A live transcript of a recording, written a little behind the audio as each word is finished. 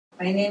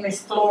My name is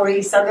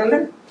Flory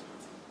Sutherland.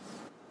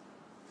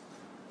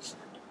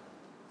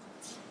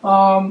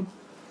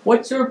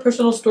 What's your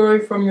personal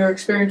story from your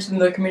experience in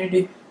the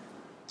community?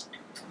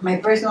 My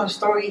personal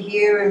story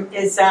here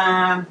is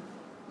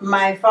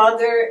my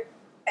father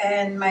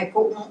and my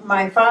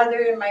father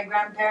and my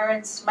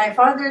grandparents. My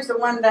father is the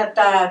one that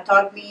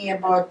taught me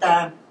about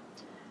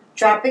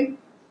trapping,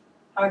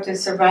 how to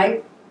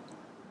survive,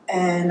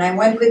 and I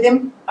went with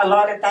him a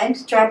lot of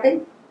times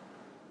trapping.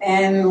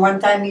 And one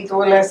time he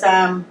told us,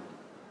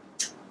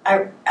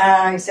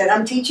 I said,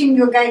 I'm teaching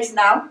you guys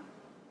now,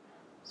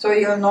 so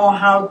you'll know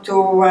how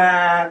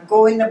to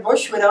go in the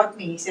bush without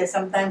me. He says,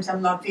 sometimes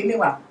I'm not feeling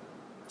well.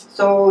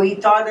 So he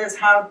taught us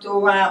how to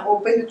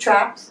open the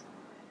traps,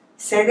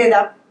 set it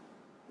up,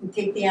 and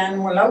take the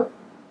animal out.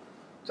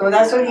 So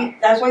that's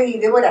what he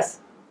did with us.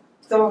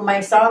 So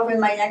myself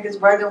and my youngest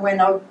brother went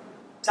out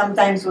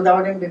sometimes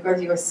without him because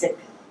he was sick.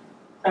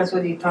 That's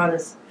what he taught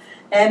us.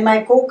 And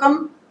my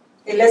kokum,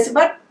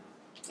 Elizabeth,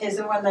 is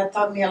the one that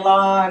taught me a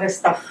lot of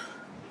stuff.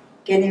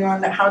 Getting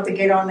on how to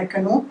get on the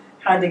canoe,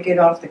 how to get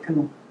off the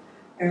canoe,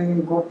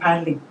 and go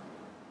paddling.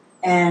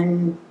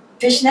 And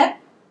fishnet,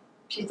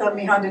 she taught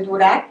me how to do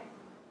that.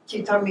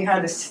 She taught me how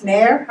to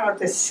snare, how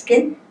to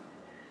skin,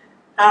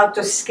 how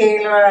to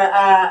scale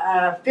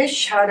a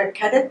fish, how to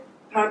cut it,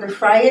 how to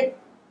fry it.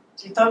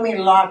 She taught me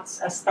lots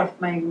of stuff,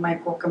 my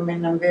kokum,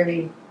 and I'm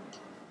very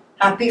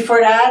happy for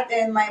that.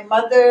 And my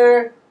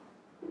mother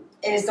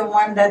is the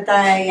one that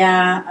I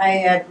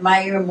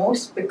admire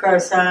most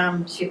because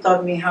she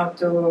taught me how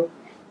to,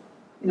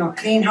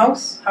 clean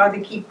house, how to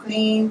keep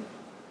clean,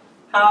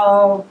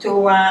 how to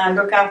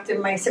look after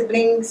my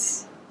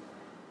siblings,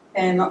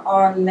 and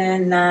on.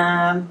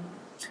 And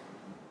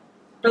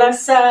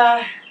plus,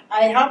 I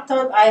helped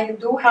out. I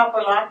do help a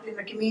lot in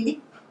the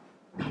community.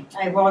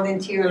 I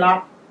volunteer a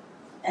lot,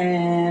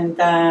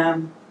 and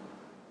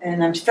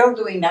I'm still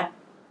doing that.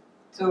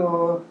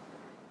 So,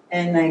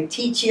 and I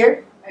teach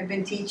here. I've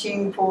been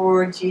teaching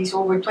for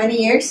over 20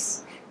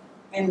 years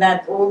in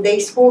that old day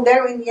school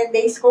there, Indian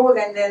day school,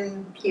 and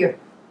then here.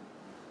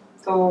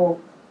 So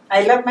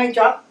I love my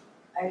job.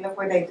 I love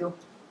what I do.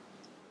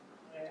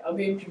 I'll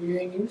be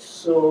interviewing you.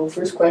 So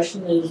first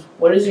question is,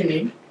 what is your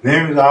name?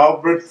 Name is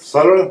Albert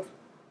Sutherland.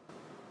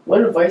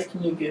 What advice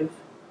can you give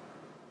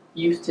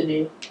youth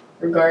today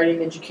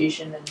regarding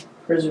education and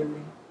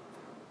preserving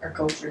our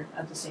culture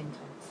at the same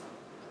time?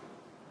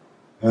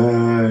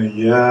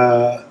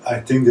 Yeah, I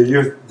think the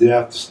youth, they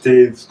have to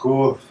stay in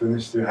school,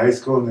 finish their high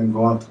school, and then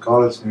go on to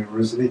college and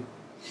university.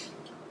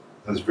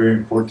 That's very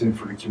important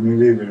for the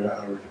community.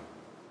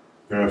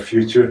 They're our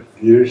future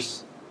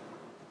leaders.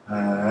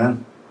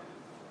 And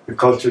the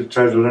culture,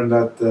 try to learn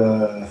that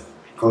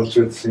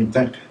culture at the same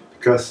time.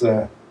 Because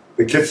the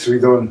kids, I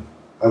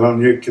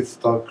don't hear kids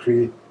talk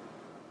Cree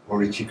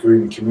or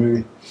Ichikuri in the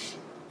community,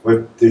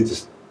 but they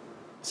just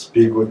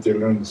speak what they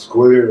learn in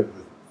school here.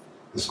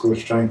 The school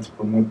is trying to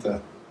promote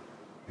the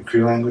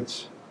Cree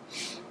language.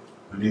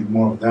 We need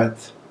more of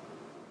that,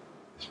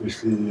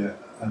 especially,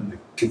 and the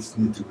kids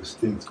need to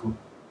stay in school.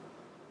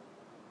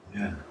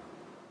 Yeah.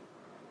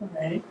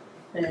 Alright,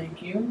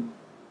 thank you.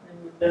 And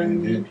we're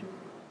done.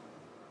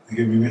 Thank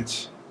you very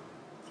much.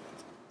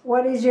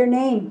 What is your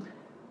name?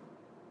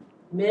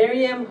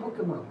 Miriam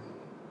Hukamo.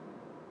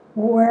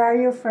 Where are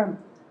you from?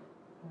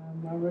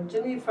 I'm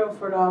originally from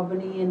Fort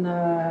Albany and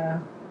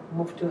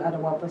moved to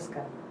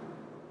Attawapiskat.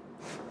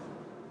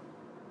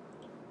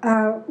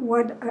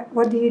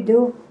 What do you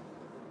do?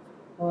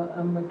 Well,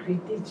 I'm a Cree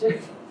teacher.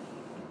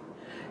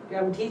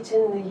 I'm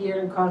teaching here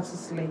in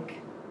Constance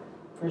Lake,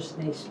 First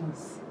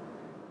Nations.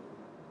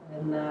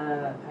 And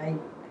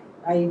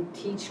I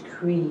teach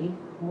Cree,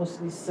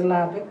 mostly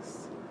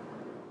syllabics.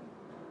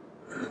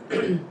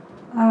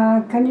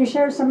 Can you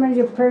share some of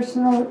your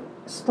personal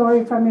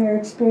story from your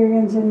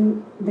experience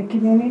in the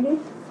community?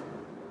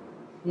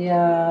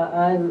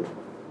 Yeah,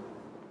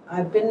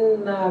 I've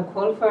been a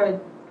qualified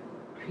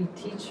Cree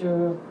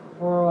teacher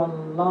for a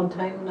long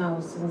time now,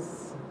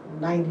 since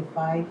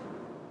 '95,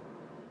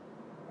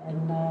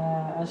 and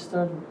I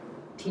started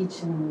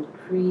teaching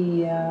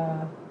Cree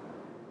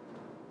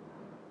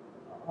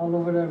all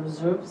over the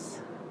reserves.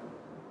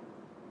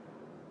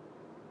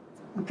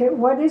 Okay,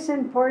 what is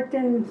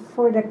important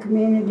for the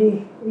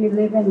community you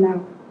live in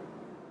now?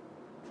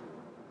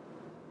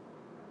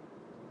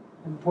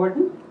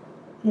 Important?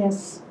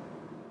 Yes.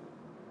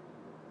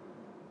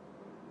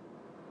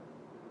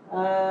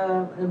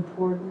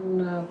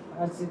 Important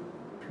as a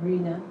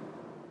Karina.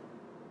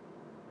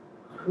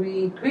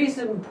 Cree's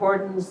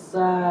importance,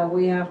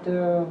 we have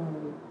to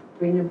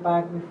bring it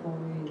back before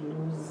we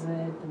lose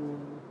it,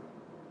 and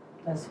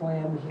that's why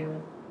I'm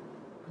here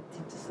to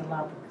teach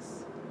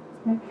syllabics.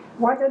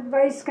 What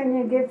advice can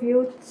you give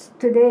youth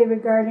today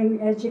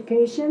regarding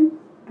education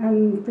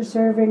and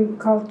preserving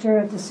culture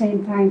at the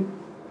same time?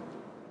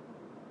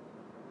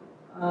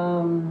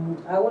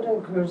 I would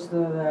encourage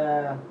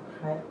the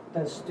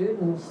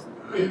students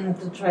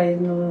to try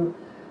and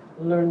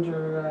learn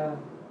their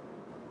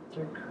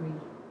Cree.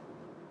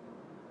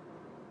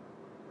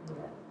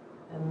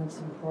 Yeah. And it's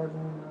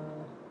important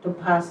to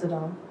pass it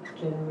on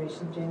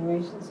generation to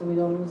generation so we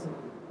don't lose it.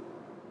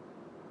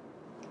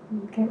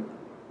 Okay.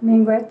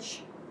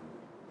 Mingwetch.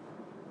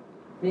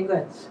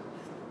 Miigwech.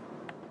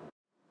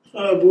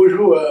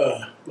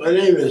 Bonjour, my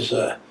name is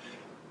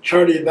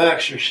Charlie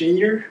Baxter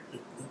Sr.,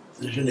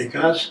 je n'ai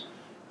qu'as,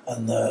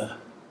 and I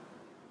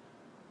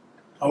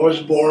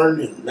was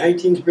born in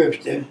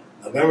 1950,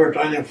 November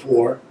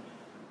 24,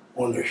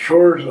 on the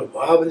shores of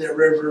Albany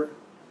River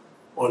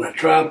on a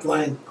trout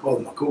line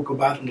called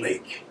Macocabaton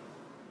Lake.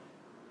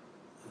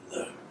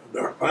 And,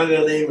 our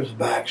family name is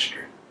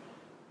Baxter.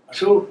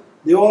 So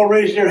they all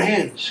raised their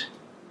hands.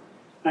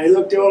 I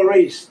looked, they all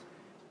raised,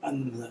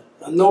 and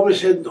nobody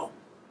said no.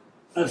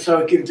 That's how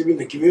it came to be in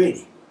the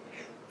community.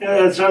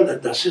 Yeah, that's how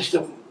the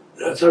system.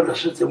 That's how the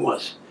system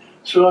was.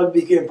 So I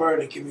became part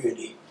of the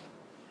community.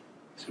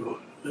 So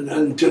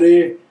and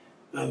today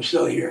I'm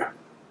still here.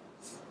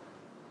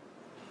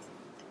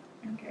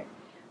 Okay.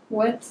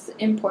 What's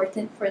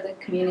important for the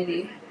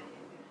community?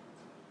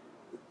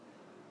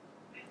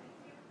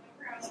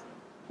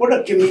 For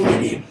the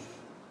community,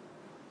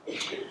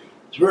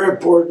 it's very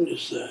important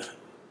is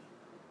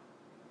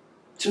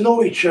to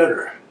know each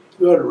other.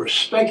 You ought to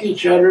respect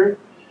each other.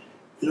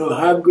 You know,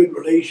 have good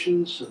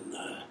relations and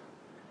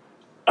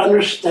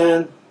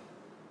understand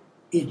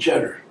each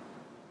other,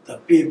 the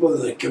people,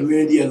 the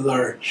community at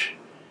large.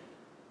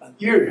 And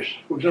years,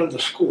 for example, the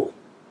school.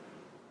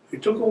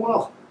 It took a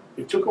while.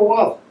 It took a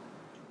while.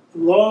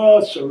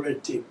 Lots of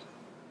red tape.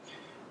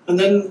 And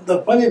then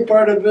the funny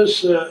part of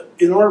this,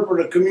 in order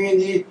for the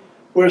community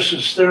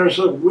versus theirs,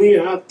 we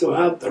have to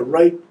have the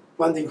right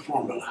funding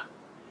formula.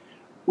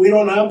 We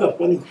don't have the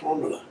funding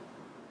formula.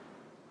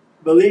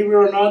 Believe it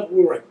or not,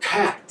 we were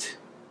capped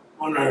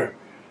on our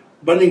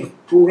funding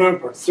program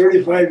for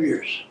 35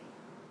 years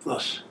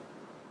plus.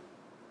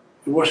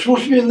 It was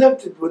supposed to be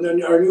lifted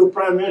when our new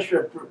Prime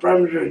Minister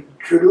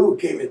Trudeau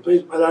came in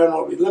place, but I don't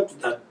know if he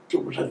lifted that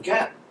 2%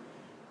 cap.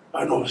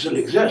 I don't know if it still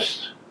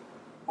exists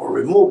or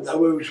removed. That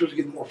way we're supposed to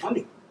get more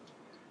funding.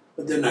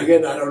 But then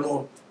again, I don't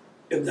know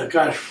if the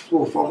cash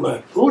flow from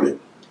floated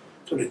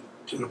to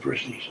the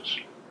First Nations.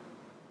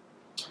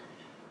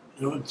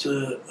 You know, it's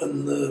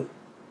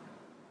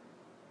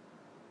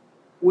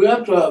we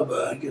have to have,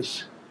 I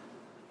guess,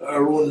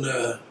 our own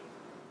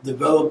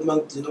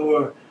development. You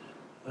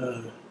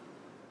know,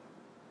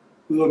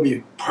 we will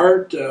be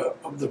part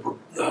of the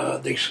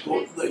proponents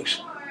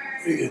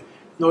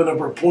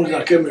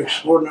that come and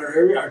explore in our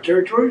area, our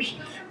territories,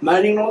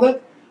 mining and all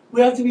that.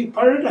 We have to be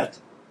part of that.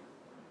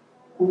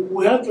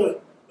 We have to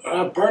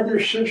have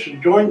partnerships,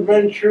 joint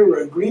venture, or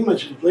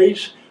agreements in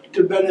place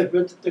to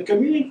benefit the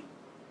community.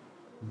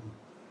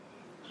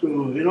 So,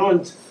 you know,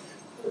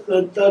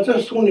 that's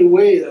just the only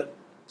way that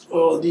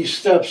all these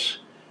steps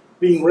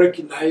being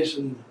recognized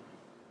and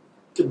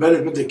to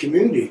benefit the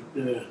community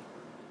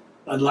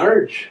at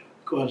large,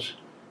 because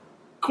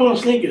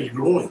Collins Lake is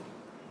growing.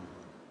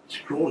 It's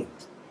growing.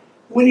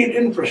 We need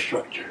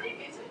infrastructure.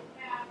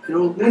 You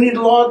know, we need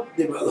lot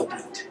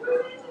development.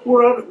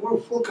 We're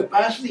full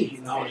capacity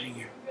in housing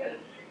here.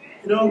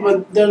 You know,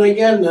 but then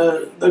again,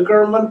 the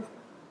government,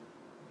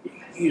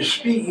 you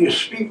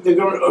speak the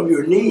government of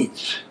your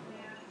needs.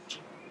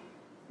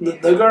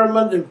 The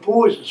government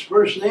imposes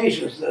First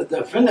Nations the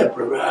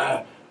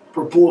FNIP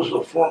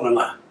proposal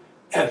formula,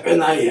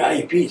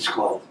 FNIP it's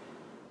called,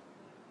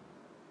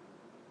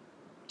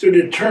 to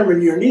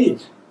determine your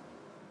needs,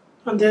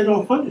 and they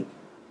don't fund it.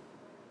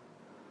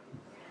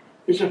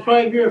 It's a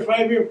five-year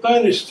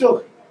plan. Is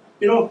still,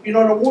 you know, you're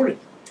not awarded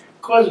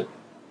because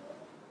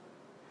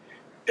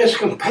it's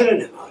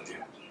competitive out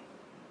there.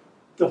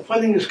 The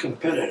funding is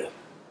competitive.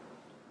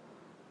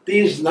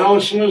 These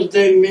announcements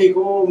they make,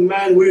 oh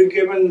man, we're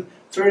giving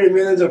 30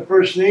 million to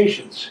First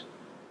Nations.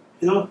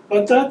 You know,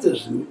 but that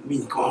doesn't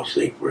mean Collins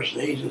Lake First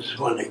Nations is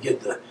going to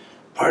get the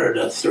part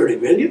of that 30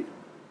 million.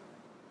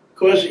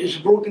 Because it's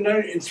broken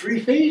down in 3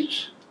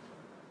 phases.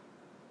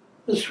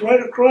 It's right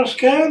across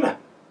Canada.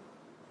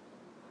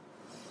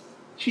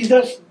 See,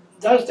 that's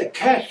the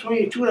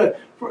catch-22 that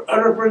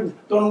other persons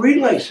don't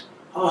realize.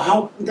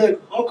 How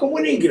come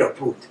we didn't get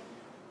approved?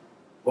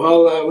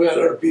 Well, we had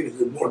other people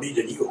that more need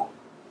than you.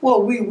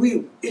 Well,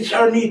 it's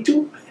our need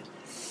too.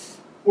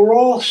 We're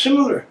all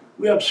similar.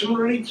 We have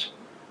similar needs.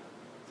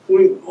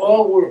 We're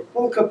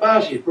full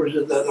capacity.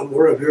 Persons that I'm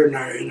aware of here in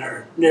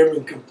our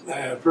neighboring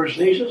First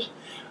Nations.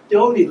 They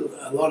all need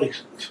a lot of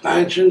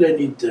expansion. They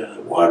need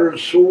water and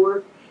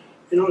sewer,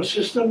 you know,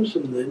 systems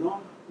and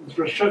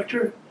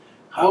infrastructure,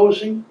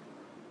 housing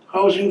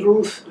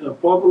growth,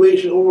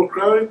 population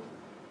overcrowding.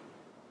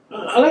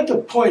 I like to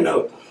point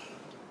out,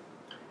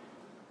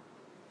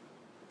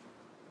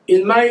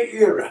 in my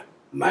era,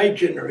 my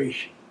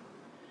generation,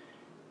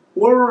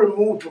 we were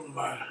removed from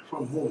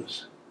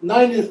homes.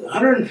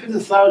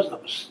 150,000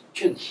 of us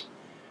kids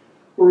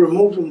were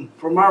removed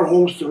from our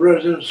homes to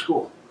residential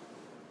school.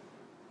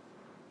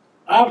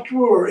 After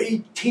we were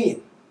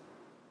 18,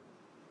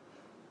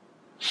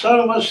 some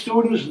of us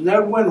students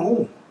never went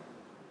home.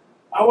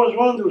 I was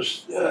one of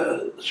those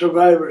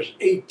survivors,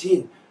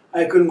 18.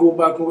 I couldn't go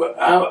back.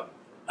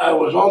 I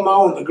was on my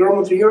own. The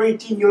government, you're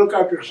 18, you look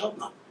after yourself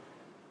now.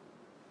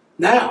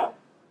 Now,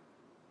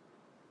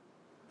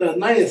 the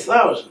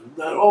 90,000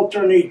 that all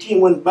turned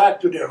 18 went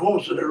back to their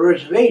homes, to their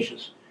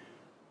reservations.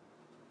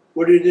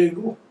 Where did they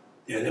go?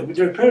 They live with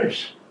their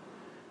parents.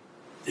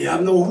 They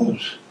have no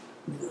homes.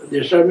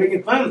 They started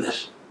making fun of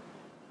this.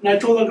 And I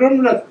told the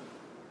government that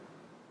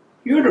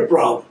you're the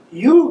problem.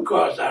 You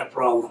caused that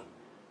problem.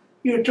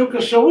 You took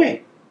us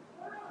away.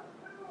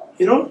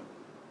 You know?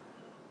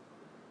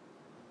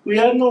 We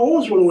had no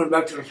homes when we went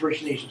back to the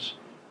First Nations.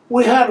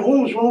 We had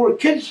homes when we were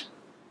kids.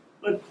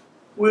 But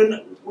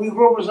when we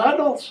grew up as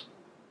adults,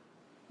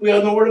 we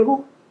had nowhere to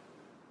go.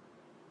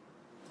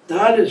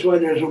 That is why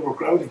there's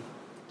overcrowding.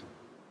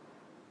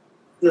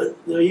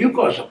 You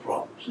cause the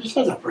problems. It's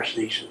not the First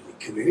Nation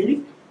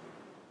community.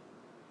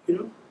 You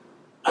know?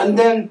 And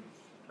then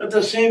at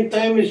the same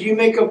time as you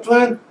make a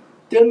plan,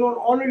 they don't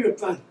honor your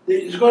plan.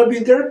 It's got to be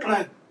their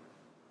plan,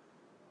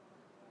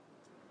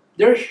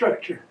 their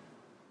structure,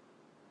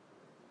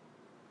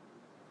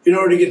 in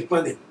order to get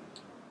funding.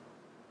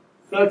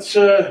 That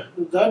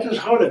is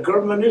how the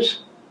government is.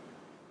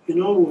 You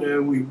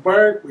know, we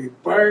bark,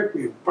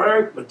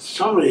 but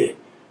somebody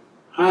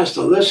has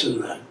to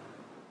listen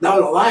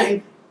down the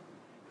line.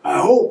 I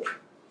hope,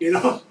 you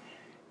know,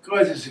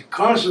 because it's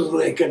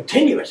constantly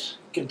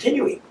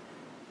continuing.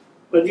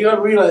 But you got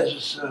to realize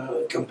it's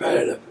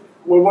competitive.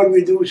 Well, what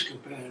we do is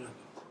competitive.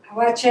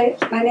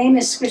 My name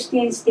is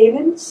Christine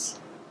Stevens.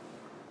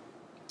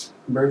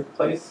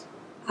 Birthplace?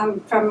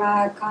 I'm from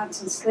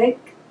Constance Lake.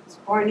 I was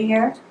born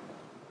here.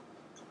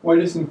 What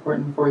is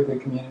important for the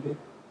community?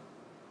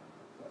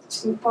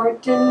 It's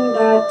important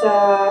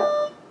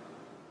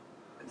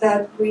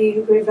that we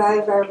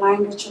revive our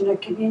language in the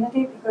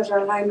community because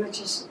our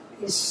language is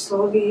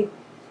slowly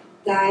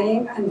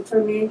dying. And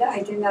for me,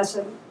 I think that's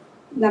a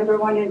number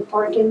one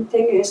important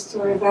thing is to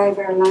revive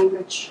our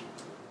language.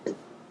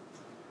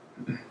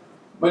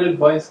 What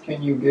advice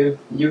can you give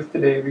youth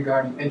today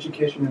regarding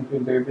education and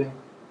preserving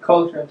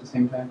culture at the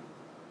same time?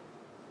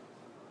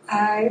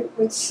 I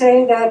would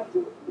say that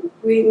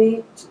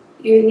you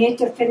need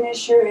to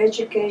finish your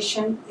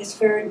education. It's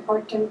very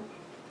important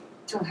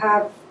to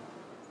have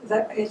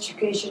the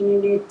education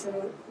you need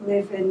to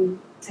live in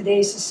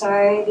today's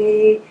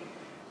society,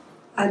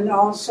 and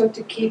also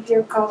to keep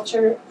your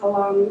culture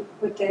along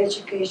with the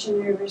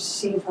education you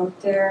receive out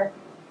there.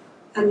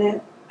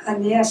 And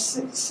yes,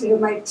 you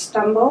might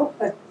stumble,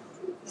 but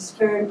it's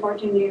very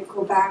important you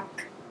go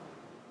back,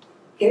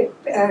 get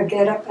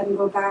up and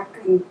go back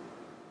and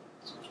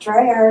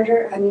try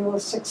harder, and you will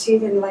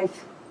succeed in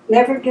life.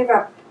 Never give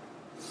up.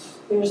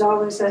 There's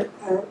always a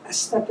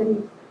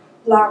stepping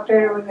block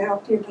there that will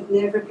help you, but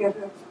never give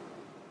up.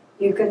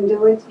 You can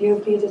do it. You'll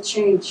be the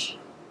change.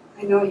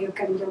 I know you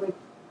can do it.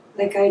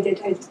 Like I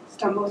did. I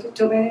stumbled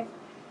too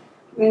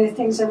many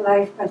things in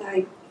life, but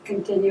I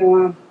continue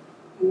on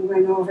and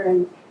went over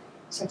and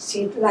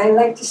succeed. I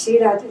like to see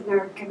that in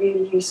our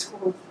community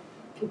school,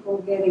 people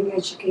getting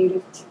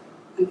educated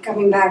and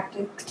coming back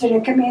to the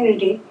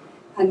community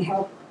and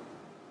help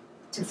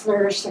to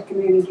flourish the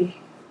community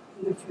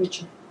in the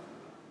future.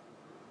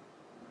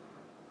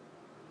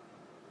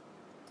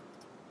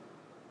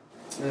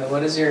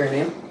 What is your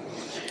name?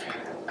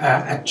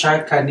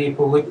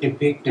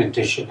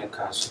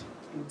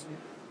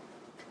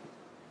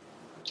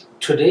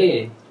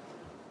 Today,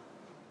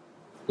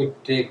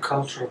 with the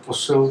cultural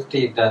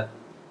facility that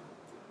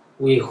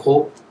we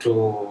hope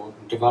to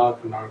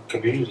develop in our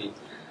community,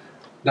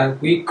 that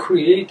we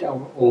create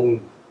our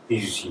own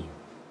museum,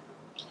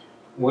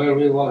 where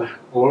we will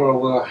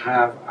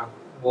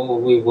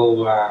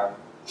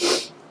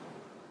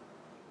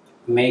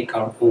make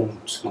our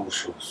own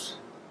snowshoes.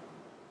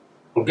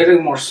 We're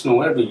getting more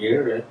snow every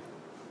year, right?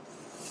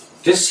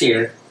 This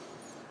year,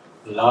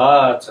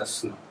 lots of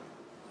snow.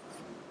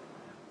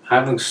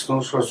 Having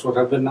snowshoes would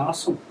have been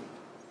awesome.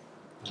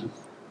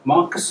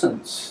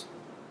 Moccasins,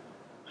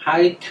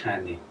 hide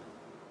tanning,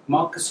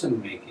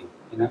 moccasin making,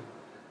 you know.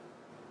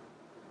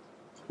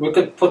 We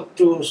could put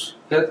those.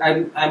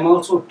 I'm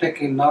also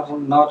thinking not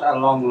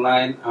along the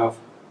line of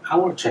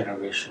our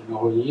generation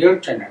or your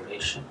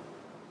generation,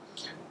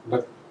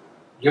 but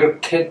your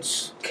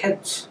kids.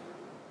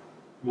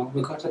 You know,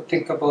 we got to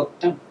think about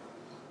them.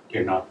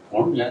 They're not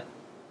born yet.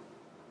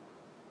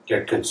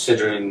 They're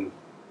considering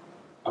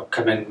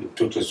coming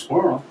into this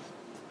world.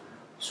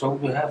 So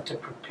we have to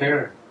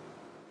prepare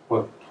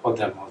for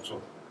them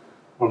also.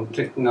 I'm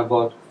thinking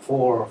about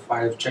 4 or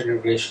 5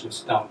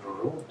 generations down the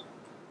road.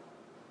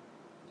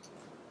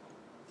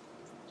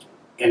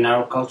 In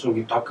our culture,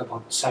 we talk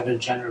about 7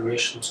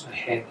 generations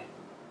ahead.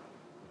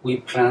 We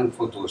plan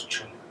for those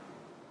children.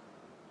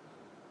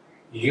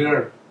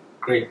 Your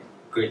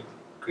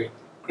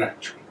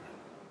great-great-great-grandchildren.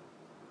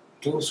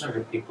 Those are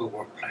the people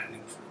we're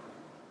planning for.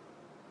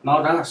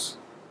 Not us.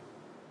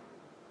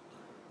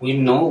 We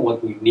know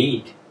what we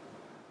need.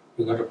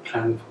 We got to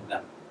plan for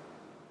them.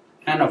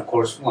 And of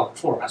course, well,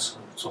 for us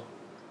also,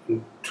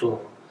 to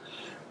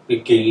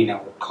regain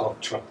our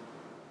culture,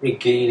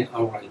 regain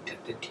our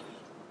identity,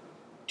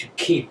 to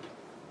keep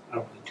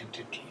our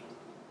identity.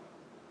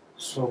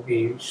 So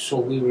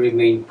we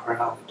remain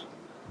proud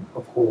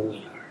of who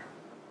we are.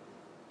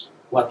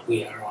 what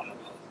we are all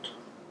about.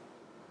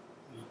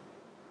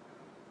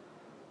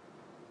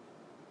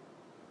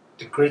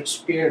 The Great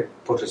Spirit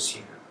put us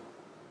here.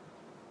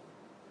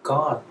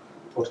 God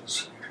put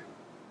us here.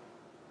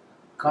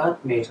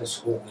 God made us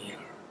who we are.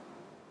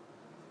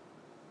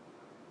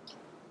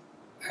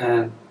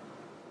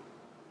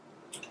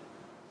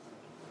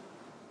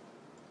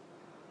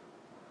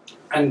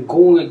 And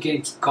going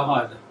against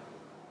God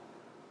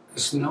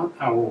is not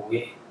our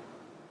way,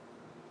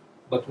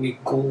 but we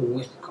go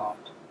with God.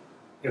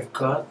 If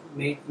God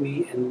made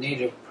me a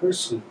Native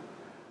person,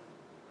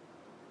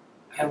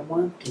 I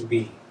want to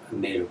be a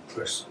Native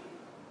person.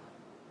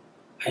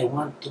 I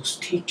want those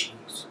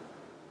teachings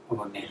of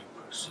a Native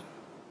person.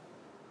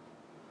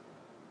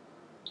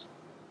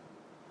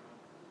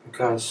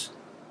 Because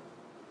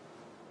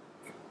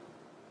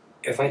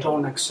if I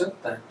don't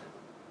accept that,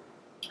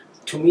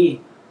 to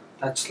me,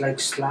 that's like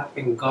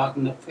slapping God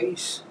in the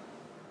face.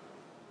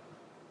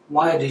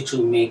 Why did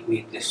you make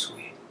me this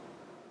way?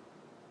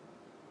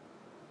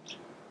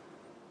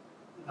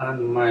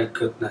 And my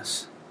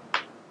goodness,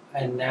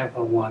 I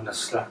never want to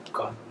slap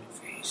God in the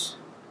face.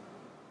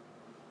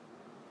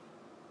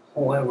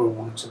 Whoever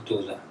wants to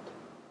do that,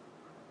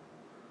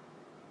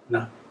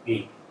 not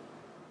me.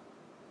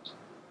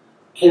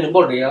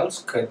 Anybody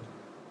else could,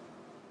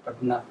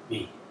 but not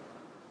me.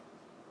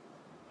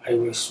 I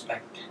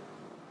respect.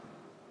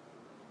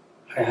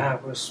 I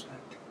have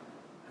respect,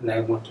 and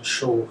I want to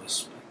show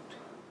respect.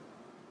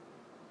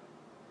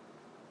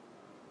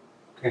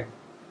 Okay.